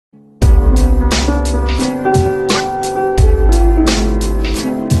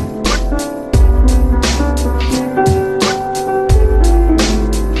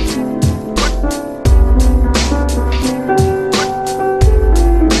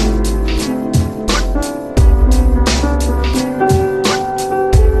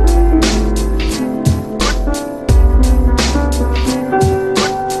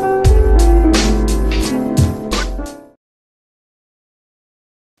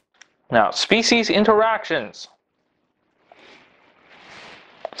Now, species interactions.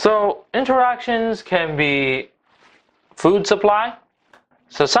 So, interactions can be food supply.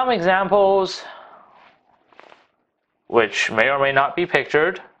 So some examples, which may or may not be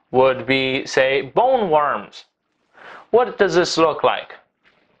pictured, would be, say, bone worms. What does this look like?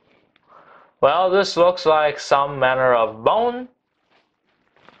 Well, this looks like some manner of bone.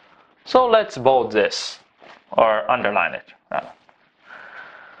 So let's bold this, or underline it, rather.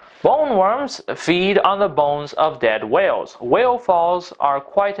 Bone worms feed on the bones of dead whales. Whale falls are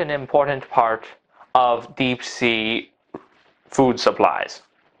quite an important part of deep sea food supplies.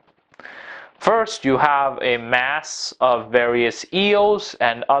 First, you have a mass of various eels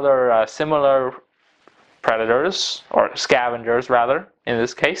and other similar predators, or scavengers rather, in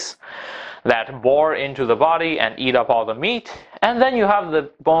this case, that bore into the body and eat up all the meat. And then you have the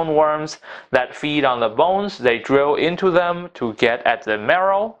bone worms that feed on the bones. They drill into them to get at the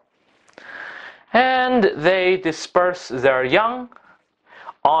marrow. And they disperse their young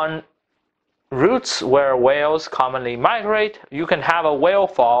on routes where whales commonly migrate. You can have a whale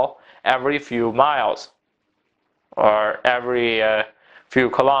fall every few miles, or every few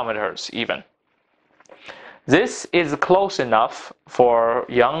kilometers even. This is close enough for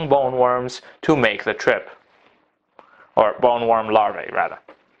young bone worms to make the trip, or bone worm larvae rather.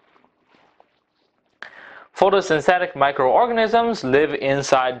 Photosynthetic microorganisms live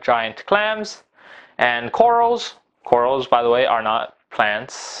inside giant clams and corals. Corals, by the way, are not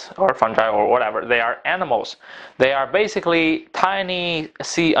plants or fungi or whatever. They are animals. They are basically tiny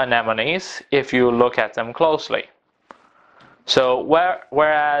sea anemones if you look at them closely. So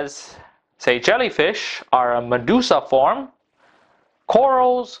whereas, say, jellyfish are a medusa form,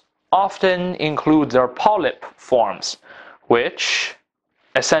 corals often include their polyp forms, which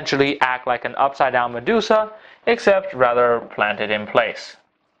essentially act like an upside-down medusa, except rather planted in place.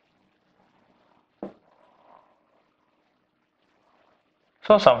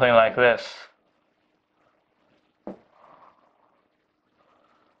 So something like this.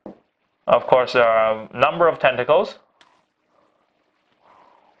 Of course, there are a number of tentacles,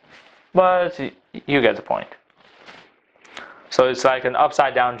 but you get the point. So it's like an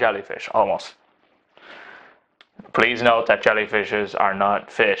upside-down jellyfish, almost. Please note that jellyfishes are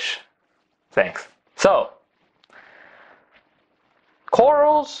not fish. Thanks. So,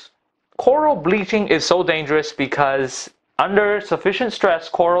 coral bleaching is so dangerous because under sufficient stress,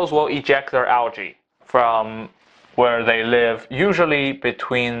 corals will eject their algae from where they live, usually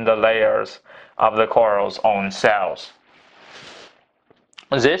between the layers of the coral's own cells.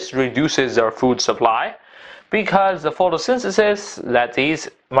 This reduces their food supply because the photosynthesis that these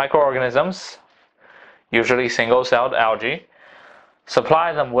microorganisms, usually single-celled algae,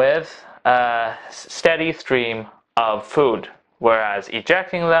 supply them with a steady stream of food, whereas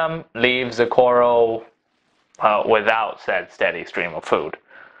ejecting them leaves the coral without said steady stream of food.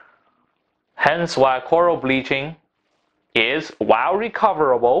 Hence why coral bleaching is, while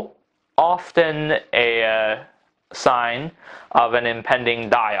recoverable, often a sign of an impending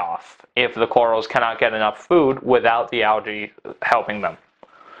die-off if the corals cannot get enough food without the algae helping them.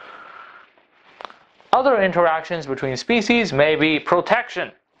 Other interactions between species may be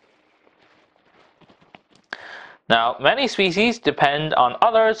protection. Now, many species depend on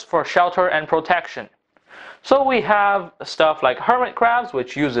others for shelter and protection. So we have stuff like hermit crabs,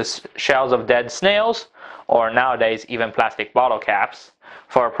 which uses shells of dead snails, or nowadays even plastic bottle caps,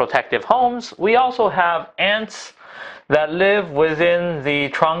 for protective homes. We also have ants that live within the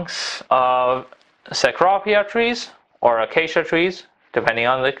trunks of cecropia trees, or acacia trees, depending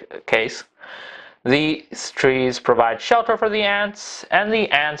on the case. These trees provide shelter for the ants, and the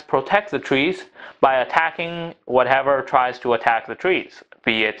ants protect the trees by attacking whatever tries to attack the trees,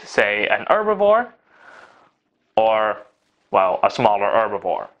 be it, say, an herbivore, or, well, a smaller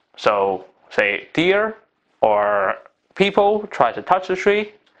herbivore. So, say, deer or people try to touch the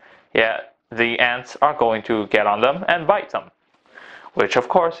tree, yeah, the ants are going to get on them and bite them, which of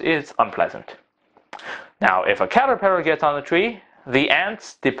course is unpleasant. Now, if a caterpillar gets on the tree, the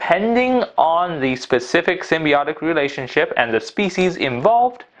ants, depending on the specific symbiotic relationship and the species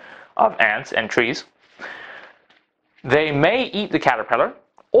involved of ants and trees, they may eat the caterpillar,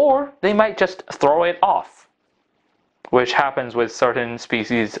 or they might just throw it off, which happens with certain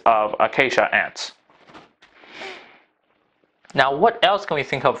species of acacia ants. Now, what else can we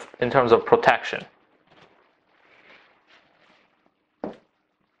think of in terms of protection?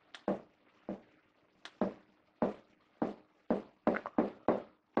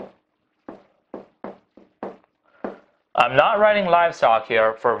 I'm not writing livestock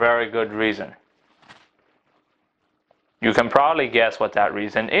here for a very good reason. You can probably guess what that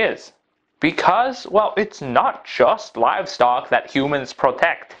reason is. Because, well, it's not just livestock that humans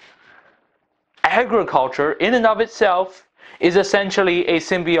protect. Agriculture, in and of itself, is essentially a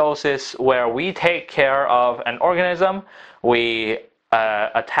symbiosis where we take care of an organism, we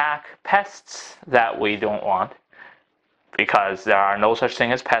attack pests that we don't want, because there are no such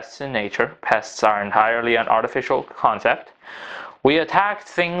thing as pests in nature. Pests are entirely an artificial concept. We attack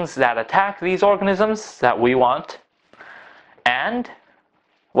things that attack these organisms that we want, and,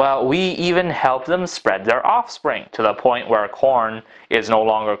 well, we even help them spread their offspring to the point where corn is no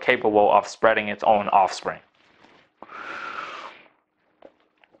longer capable of spreading its own offspring.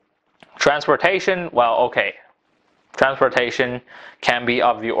 Transportation, well, okay. Transportation can be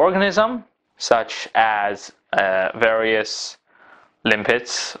of the organism, such as various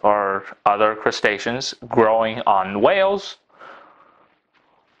limpets or other crustaceans growing on whales,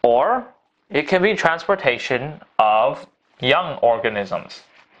 or it can be transportation of young organisms.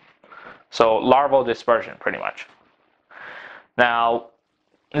 So larval dispersion, pretty much. Now,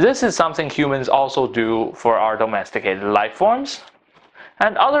 this is something humans also do for our domesticated life forms.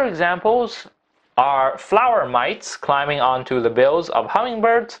 And other examples are flower mites climbing onto the bills of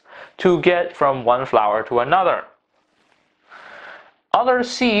hummingbirds to get from one flower to another. Other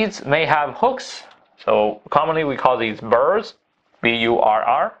seeds may have hooks, so commonly we call these burrs,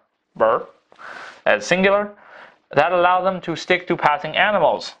 B-U-R-R, burr, as singular, that allow them to stick to passing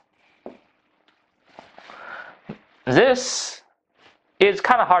animals. This is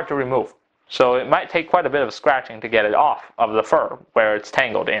kind of hard to remove, so it might take quite a bit of scratching to get it off of the fur where it's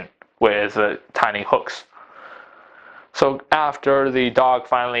tangled in with tiny hooks. So after the dog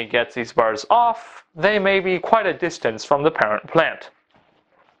finally gets these burrs off, they may be quite a distance from the parent plant.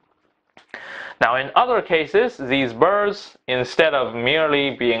 Now, in other cases, these burrs, instead of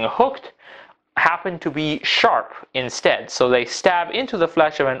merely being hooked, happen to be sharp instead. So they stab into the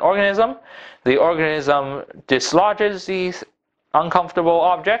flesh of an organism. The organism dislodges the uncomfortable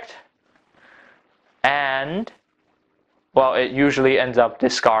object, and, well, it usually ends up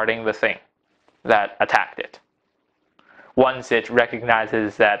discarding the thing that attacked it, once it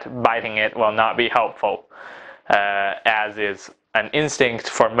recognizes that biting it will not be helpful, as is an instinct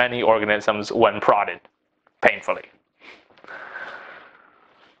for many organisms when prodded painfully.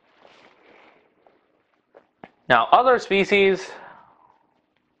 Now, other species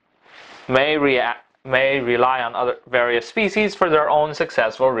may rely on other various species for their own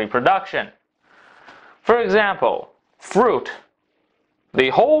successful reproduction. For example, fruit. The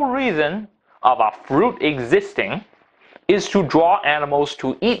whole reason of a fruit existing is to draw animals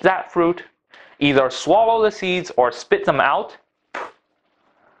to eat that fruit, either swallow the seeds or spit them out.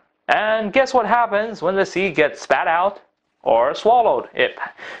 And guess what happens when the seed gets spat out or swallowed? It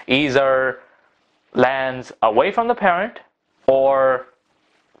either lands away from the parent or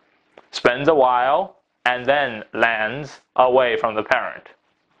spends a while and then lands away from the parent.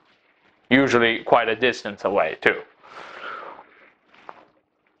 Usually quite a distance away too.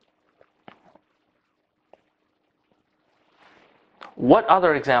 What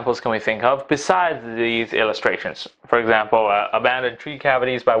other examples can we think of besides these illustrations? For example, abandoned tree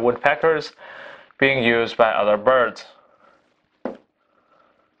cavities by woodpeckers being used by other birds.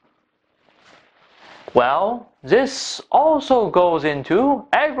 Well, this also goes into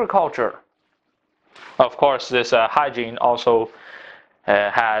agriculture. Of course, this hygiene also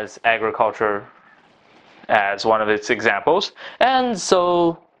has agriculture as one of its examples, and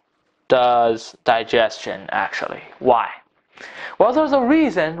so does digestion, actually. Why? Well, there's a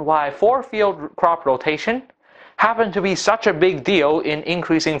reason why four-field crop rotation happened to be such a big deal in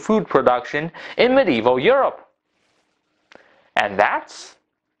increasing food production in medieval Europe. And that's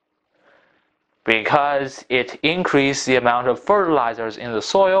because it increased the amount of fertilizers in the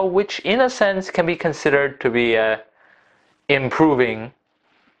soil, which in a sense can be considered to be improving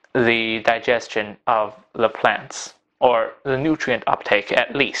the digestion of the plants, or the nutrient uptake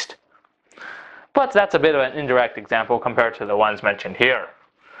at least. But that's a bit of an indirect example compared to the ones mentioned here.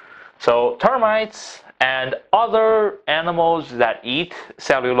 So termites and other animals that eat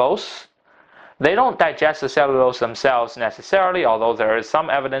cellulose, they don't digest the cellulose themselves necessarily, although there is some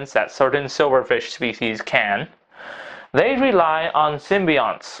evidence that certain silverfish species can. They rely on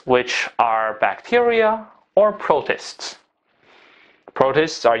symbionts, which are bacteria or protists.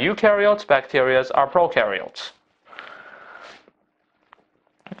 Protists are eukaryotes, bacteria are prokaryotes.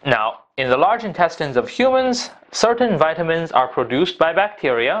 Now, in the large intestines of humans, certain vitamins are produced by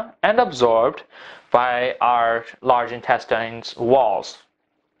bacteria and absorbed by our large intestine's walls.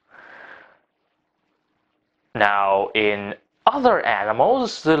 Now, in other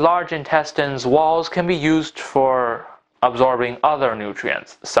animals, the large intestine's walls can be used for absorbing other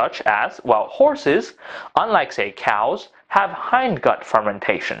nutrients, such as, well, horses, unlike say cows, have hindgut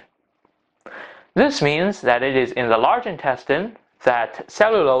fermentation. This means that it is in the large intestine that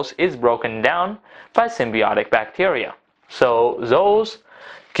cellulose is broken down by symbiotic bacteria. So those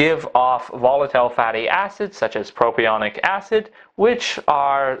give off volatile fatty acids such as propionic acid, which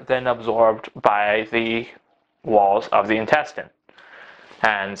are then absorbed by the walls of the intestine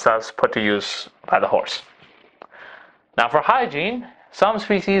and thus put to use by the horse. Now for hygiene, some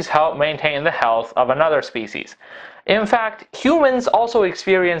species help maintain the health of another species. In fact, humans also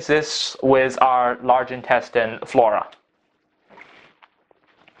experience this with our large intestine flora.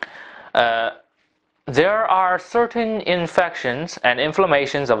 There are certain infections and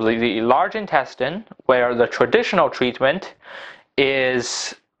inflammations of the large intestine where the traditional treatment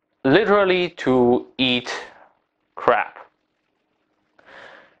is literally to eat crap.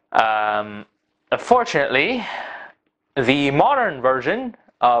 Unfortunately, the modern version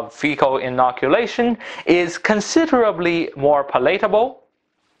of fecal inoculation is considerably more palatable,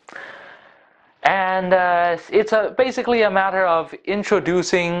 and it's basically a matter of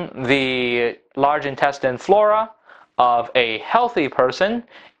introducing the large intestine flora of a healthy person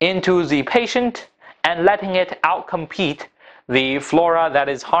into the patient and letting it outcompete the flora that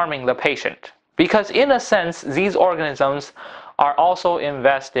is harming the patient. Because in a sense, these organisms are also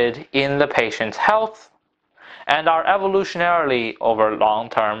invested in the patient's health and are evolutionarily, over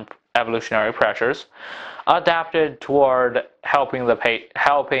long-term evolutionary pressures, adapted toward helping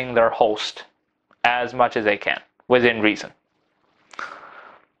their host as much as they can, within reason.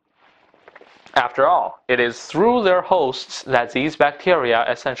 After all, it is through their hosts that these bacteria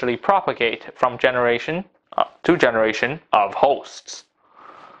essentially propagate from generation to generation of hosts.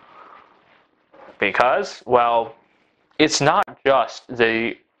 Because, well, it's not just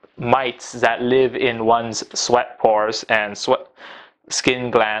the mites that live in one's sweat pores and skin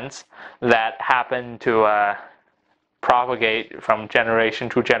glands that happen to propagate from generation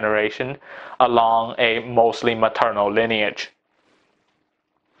to generation along a mostly maternal lineage.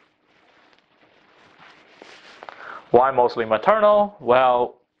 Why mostly maternal?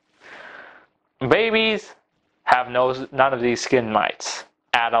 Well, babies have none of these skin mites.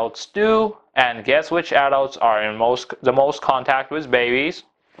 Adults do, and guess which adults are in the most contact with babies?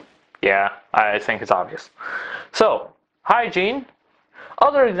 Yeah, I think it's obvious. So, hygiene.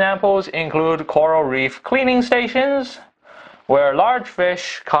 Other examples include coral reef cleaning stations, where large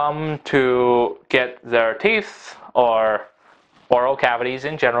fish come to get their teeth or oral cavities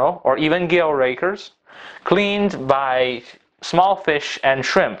in general, or even gill rakers, cleaned by small fish and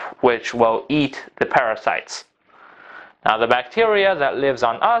shrimp, which will eat the parasites. Now, the bacteria that lives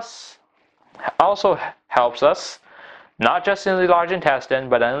on us also helps us, not just in the large intestine,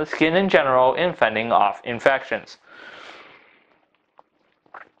 but in the skin in general, in fending off infections.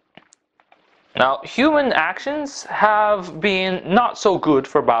 Now, human actions have been not so good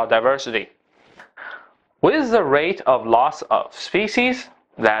for biodiversity. With the rate of loss of species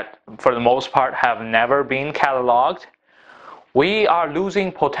that, for the most part, have never been cataloged, we are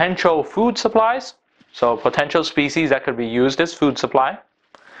losing potential food supplies, so potential species that could be used as food supply.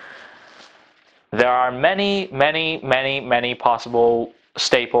 There are many, many, many, many possible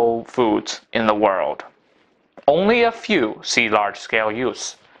staple foods in the world. Only a few see large-scale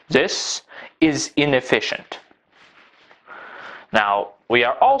use. This is inefficient. Now, we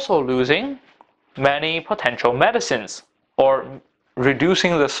are also losing many potential medicines, or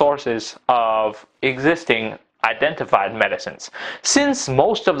reducing the sources of existing identified medicines. Since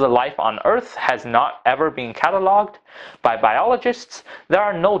most of the life on Earth has not ever been cataloged by biologists, there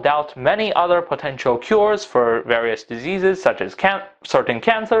are no doubt many other potential cures for various diseases, such as certain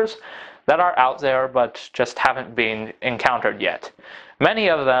cancers, that are out there but just haven't been encountered yet. Many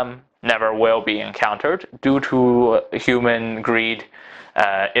of them never will be encountered due to human greed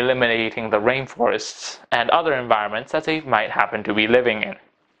eliminating the rainforests and other environments that they might happen to be living in.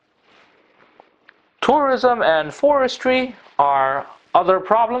 Tourism and forestry are other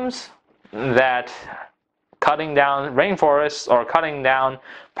problems that cutting down rainforests or cutting down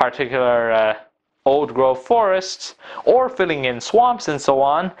particular old growth forests or filling in swamps and so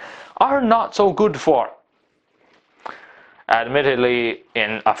on are not so good for. Admittedly,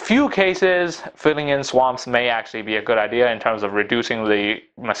 in a few cases, filling in swamps may actually be a good idea in terms of reducing the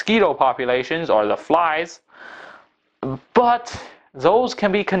mosquito populations or the flies, but those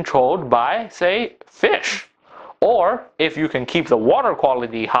can be controlled by, say, fish. Or, if you can keep the water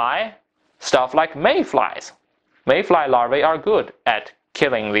quality high, stuff like mayflies. Mayfly larvae are good at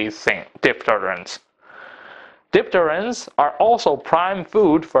killing these dipterans. Dipterans are also prime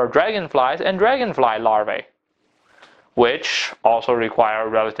food for dragonflies and dragonfly larvae. which also require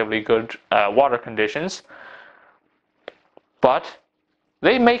relatively good water conditions, but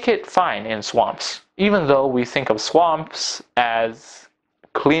they make it fine in swamps, even though we think of swamps as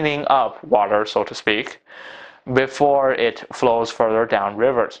cleaning up water, so to speak, before it flows further down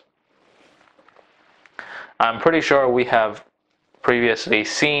rivers. I'm pretty sure we have previously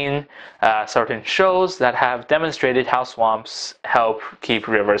seen certain shows that have demonstrated how swamps help keep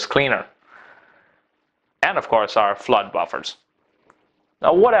rivers cleaner. And of course our flood buffers.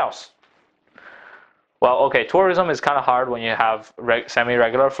 Now what else? Well, okay, tourism is kind of hard when you have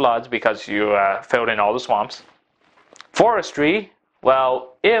semi-regular floods because you filled in all the swamps. Forestry,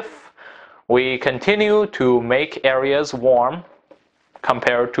 well, if we continue to make areas warm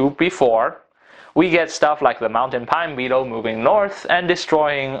compared to before, we get stuff like the mountain pine beetle moving north and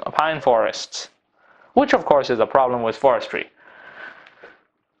destroying pine forests, which of course is a problem with forestry.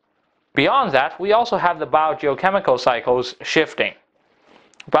 Beyond that, we also have the biogeochemical cycles shifting.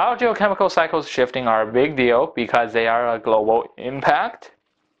 Biogeochemical cycles shifting are a big deal because they are a global impact.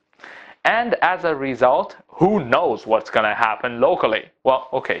 And as a result, who knows what's going to happen locally? Well,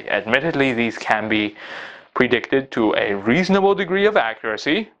 okay, admittedly, these can be predicted to a reasonable degree of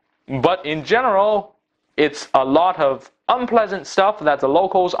accuracy, but in general, it's a lot of unpleasant stuff that the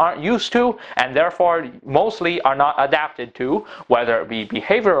locals aren't used to and therefore mostly are not adapted to, whether it be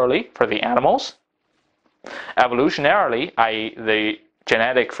behaviorally for the animals, evolutionarily, i.e. the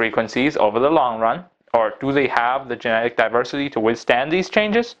genetic frequencies over the long run, or do they have the genetic diversity to withstand these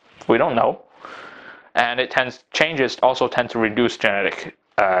changes? We don't know. And changes also tend to reduce genetic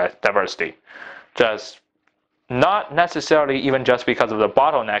diversity. Just not necessarily even just because of the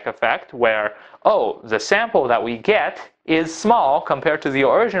bottleneck effect where, oh, the sample that we get is small compared to the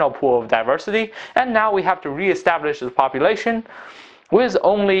original pool of diversity, and now we have to reestablish the population with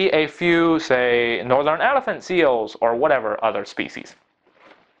only a few, say, northern elephant seals or whatever other species.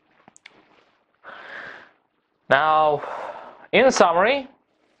 Now, in summary,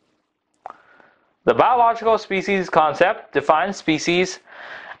 the biological species concept defines species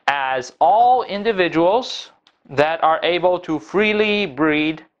as all individuals that are able to freely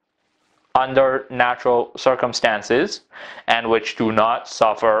breed under natural circumstances and which do not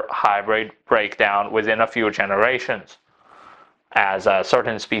suffer hybrid breakdown within a few generations, as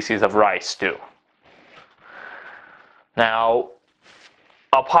certain species of rice do. Now,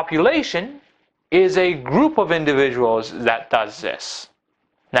 a population is a group of individuals that does this.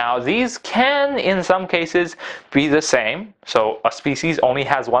 Now, these can, in some cases, be the same. So a species only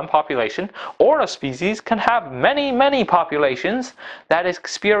has one population, or a species can have many, many populations that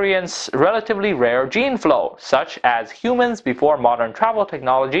experience relatively rare gene flow, such as humans before modern travel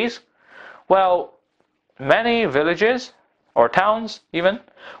technologies. Well, many villages, or towns even,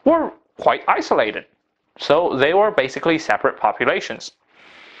 were quite isolated. So they were basically separate populations.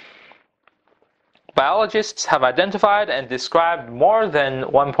 Biologists have identified and described more than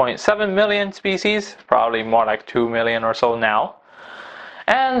 1.7 million species, probably more like 2 million or so now.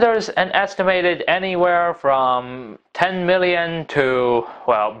 And there's an estimated anywhere from 10 million to,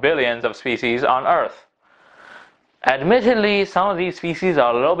 well, billions of species on Earth. Admittedly, some of these species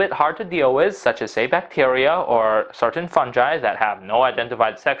are a little bit hard to deal with, such as, say, bacteria or certain fungi that have no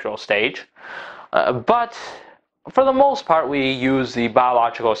identified sexual stage. But for the most part, we use the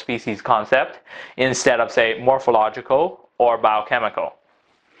biological species concept instead of, say, morphological or biochemical.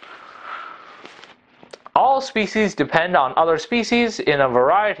 All species depend on other species in a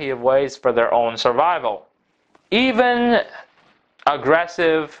variety of ways for their own survival. Even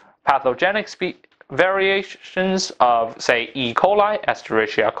aggressive pathogenic variations of, say, E. coli,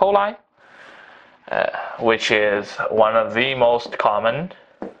 Escherichia coli, which is one of the most common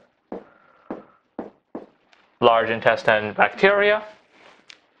large intestine bacteria.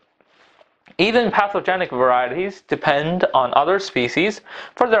 Even pathogenic varieties depend on other species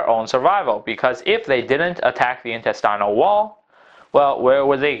for their own survival, because if they didn't attack the intestinal wall, well, where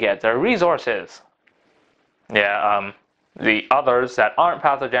would they get their resources? Yeah, the others that aren't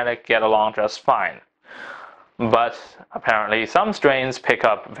pathogenic get along just fine. But apparently some strains pick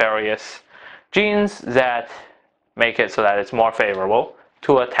up various genes that make it so that it's more favorable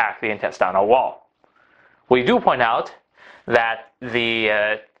to attack the intestinal wall. We do point out that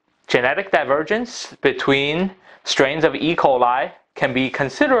the genetic divergence between strains of E. coli can be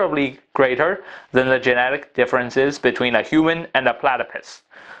considerably greater than the genetic differences between a human and a platypus.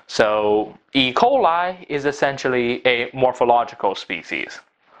 So E. coli is essentially a morphological species,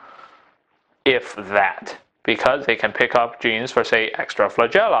 if that, because they can pick up genes for, say,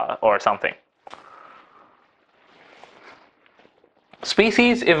 extraflagella or something.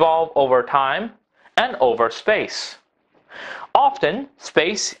 Species evolve over time and over space. Often,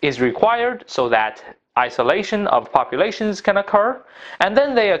 space is required so that isolation of populations can occur, and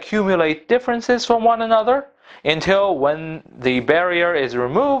then they accumulate differences from one another until when the barrier is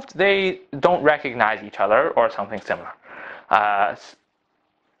removed, they don't recognize each other or something similar.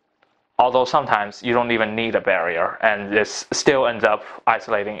 Although sometimes you don't even need a barrier, and this still ends up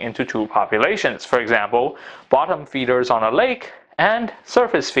isolating into two populations. For example, bottom feeders on a lake and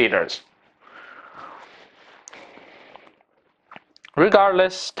surface feeders.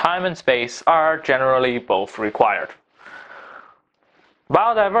 Regardless, time and space are generally both required.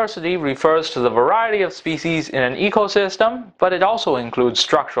 Biodiversity refers to the variety of species in an ecosystem, but it also includes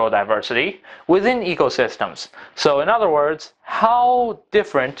structural diversity within ecosystems. So in other words, how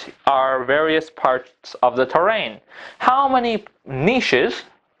different are various parts of the terrain? How many niches,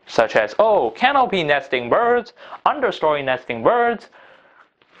 such as, canopy nesting birds, understory nesting birds,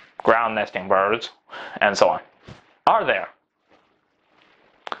 ground nesting birds, and so on, are there?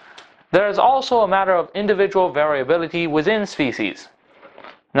 There is also a matter of individual variability within species.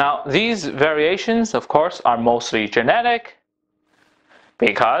 Now, these variations, of course, are mostly genetic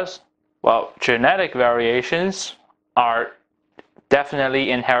because, well, genetic variations are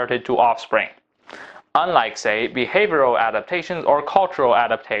definitely inherited to offspring, unlike, say, behavioral adaptations or cultural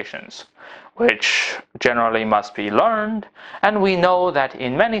adaptations, which generally must be learned, and we know that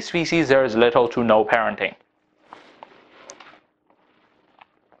in many species there is little to no parenting.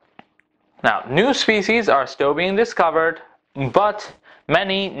 Now, new species are still being discovered, but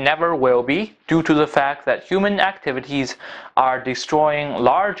many never will be due to the fact that human activities are destroying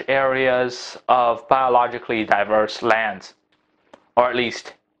large areas of biologically diverse lands, or at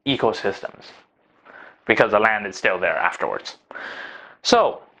least ecosystems, because the land is still there afterwards.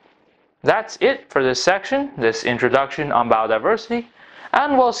 So, that's it for this section, this introduction on biodiversity,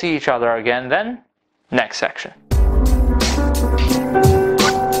 and we'll see each other again then, next section.